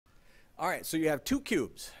All right, so you have two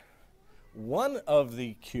cubes. One of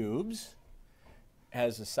the cubes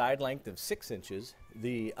has a side length of 6 inches.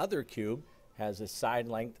 The other cube has a side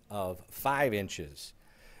length of 5 inches.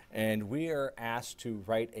 And we are asked to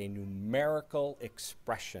write a numerical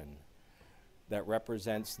expression that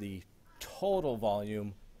represents the total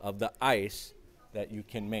volume of the ice that you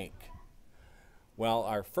can make. Well,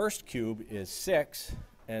 our first cube is 6,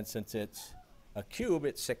 and since it's a cube,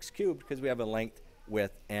 it's 6 cubed because we have a length,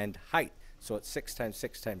 width, and height. So it's 6 times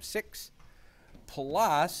 6 times 6,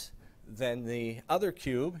 plus then the other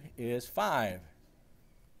cube is 5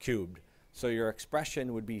 cubed. So your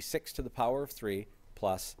expression would be 6 to the power of 3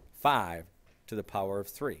 plus 5 to the power of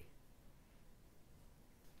 3.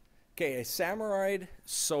 Okay, a samurai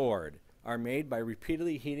sword are made by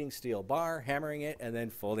repeatedly heating steel bar, hammering it, and then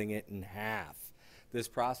folding it in half. This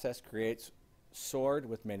process creates sword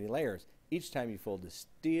with many layers. Each time you fold the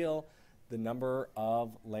steel, the number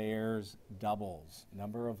of layers doubles.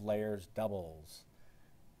 Number of layers doubles.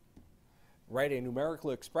 Write a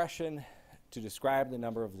numerical expression to describe the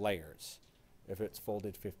number of layers if it's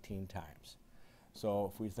folded 15 times. So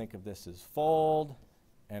if we think of this as fold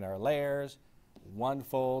and our layers, one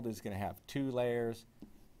fold is going to have 2 layers,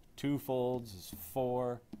 2 folds is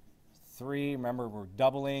 4, 3, remember we're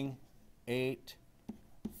doubling, 8,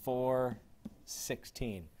 4,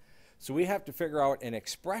 16. So we have to figure out an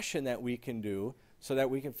expression that we can do so that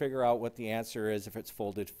we can figure out what the answer is if it's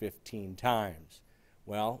folded 15 times.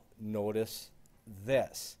 Well, notice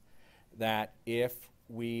this, that if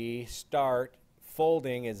we start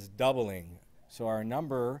folding is doubling, so our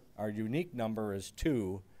number, our unique number is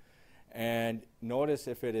 2, and notice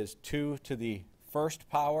if it is 2 to the first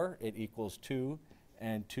power, it equals 2,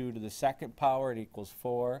 and 2 to the second power, it equals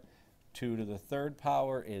 4, 2 to the third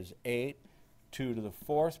power is 8, 2 to the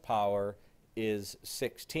fourth power is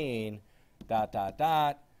 16, dot, dot,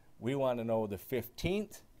 dot. We want to know the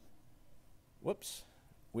 15th. Whoops.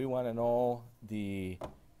 We want to know the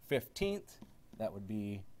 15th. That would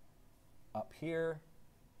be up here.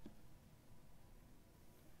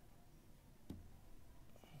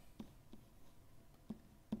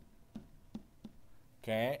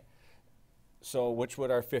 Okay. So which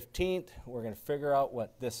would our 15th? We're going to figure out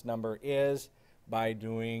what this number is by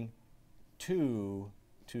doing 2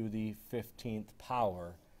 to the 15th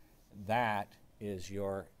power. That is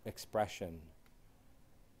your expression.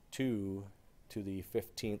 2 to the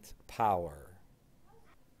 15th power.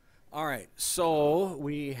 All right, so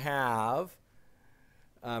we have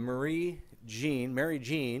Mary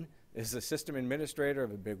Jean is the system administrator of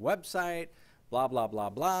a big website, blah, blah, blah,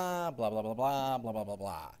 blah, blah, blah, blah, blah, blah, blah, blah,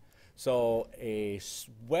 blah. So a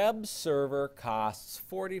web server costs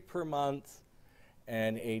 $40 per month,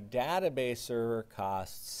 and a database server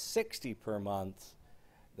costs $60 per month.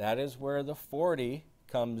 That is where the 40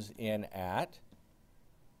 comes in at.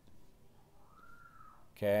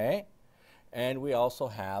 Okay, and we also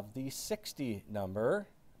have the 60 number.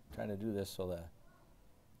 I'm trying to do this so that,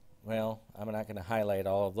 well, I'm not going to highlight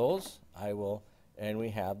all of those. I will, and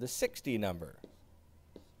we have the 60 number.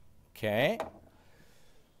 Okay,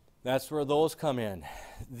 that's where those come in.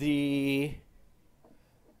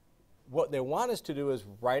 What they want us to do is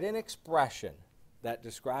write an expression that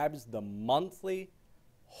describes the monthly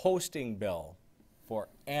hosting bill for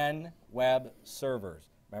N web servers.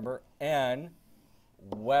 Remember, N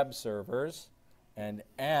web servers and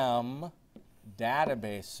M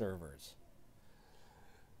database servers.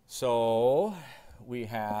 So we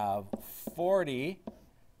have 40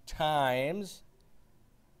 times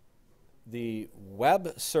the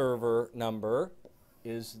web server number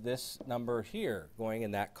is this number here going in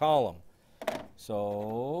that column.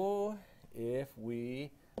 So if we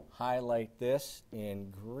highlight this in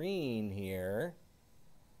green here,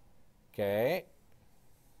 okay,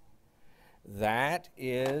 that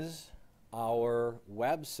is our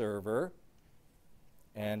web server,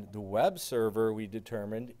 and the web server we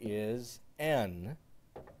determined is N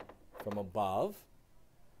from above,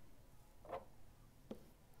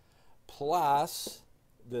 plus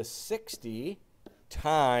the 60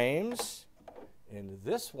 times, in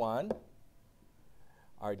this one,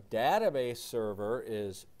 our database server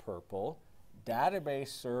is purple, database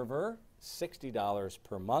server $60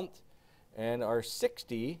 per month, and our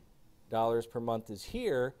 $60 per month is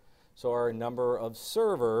here, so our number of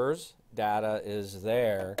servers data is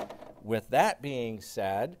there. With that being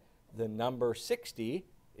said, the number 60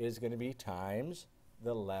 is going to be times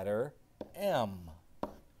the letter M.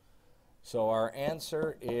 So our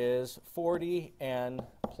answer is 40N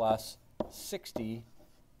plus 60M.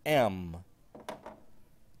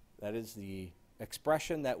 That is the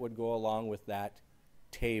expression that would go along with that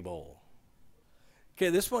table. Okay,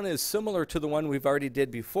 this one is similar to the one we've already did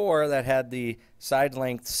before that had the side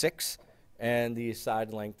length 6 and the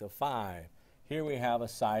side length of 5. Here we have a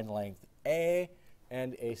side length A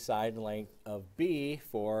and a side length of B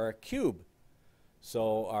for a cube.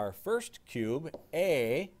 So our first cube,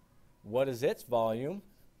 A, what is its volume?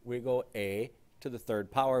 We go A to the third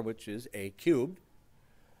power, which is A cubed,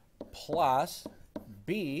 plus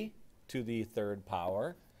B to the third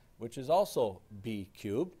power, which is also B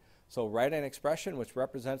cubed. So write an expression which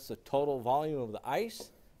represents the total volume of the ice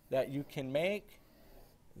that you can make.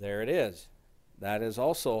 There it is. That is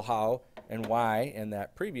also how and why in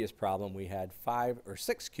that previous problem we had 5 or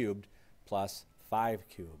 6 cubed plus 5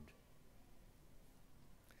 cubed.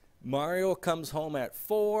 Mario comes home at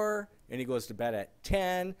 4 and he goes to bed at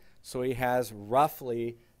 10, so he has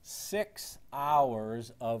roughly 6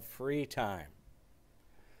 hours of free time.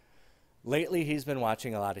 Lately he's been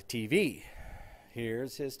watching a lot of TV.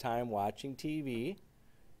 Here's his time watching TV.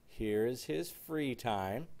 Here's his free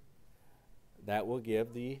time. That will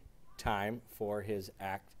give the time for his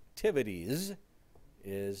activities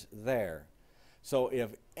is there. So if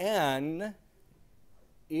n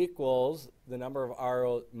equals the number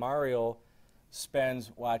of Mario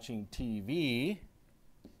spends watching TV,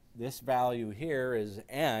 this value here is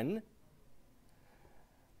n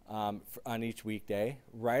on each weekday.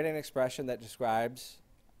 Write an expression that describes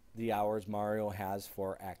the hours Mario has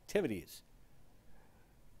for activities.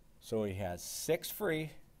 So he has 6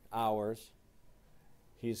 free hours.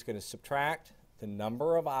 He's going to subtract the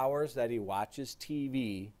number of hours that he watches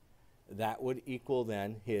TV. That would equal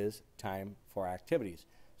then his time for activities.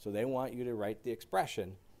 So they want you to write the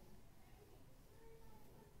expression.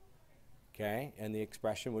 Okay, and the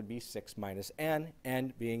expression would be 6 minus n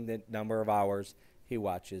being the number of hours he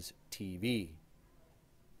watches TV.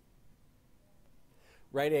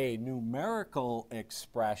 Write a numerical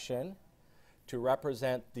expression to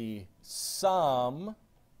represent the sum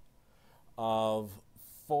of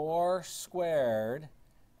 4 squared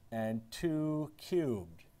and 2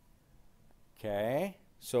 cubed. Okay,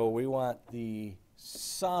 so we want the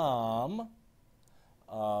sum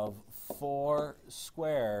of 4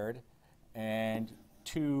 squared and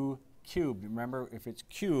 2 cubed. Remember, if it's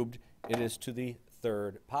cubed, it is to the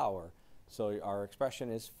third power. So our expression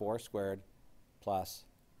is 4 squared plus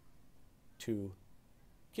 2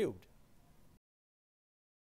 cubed.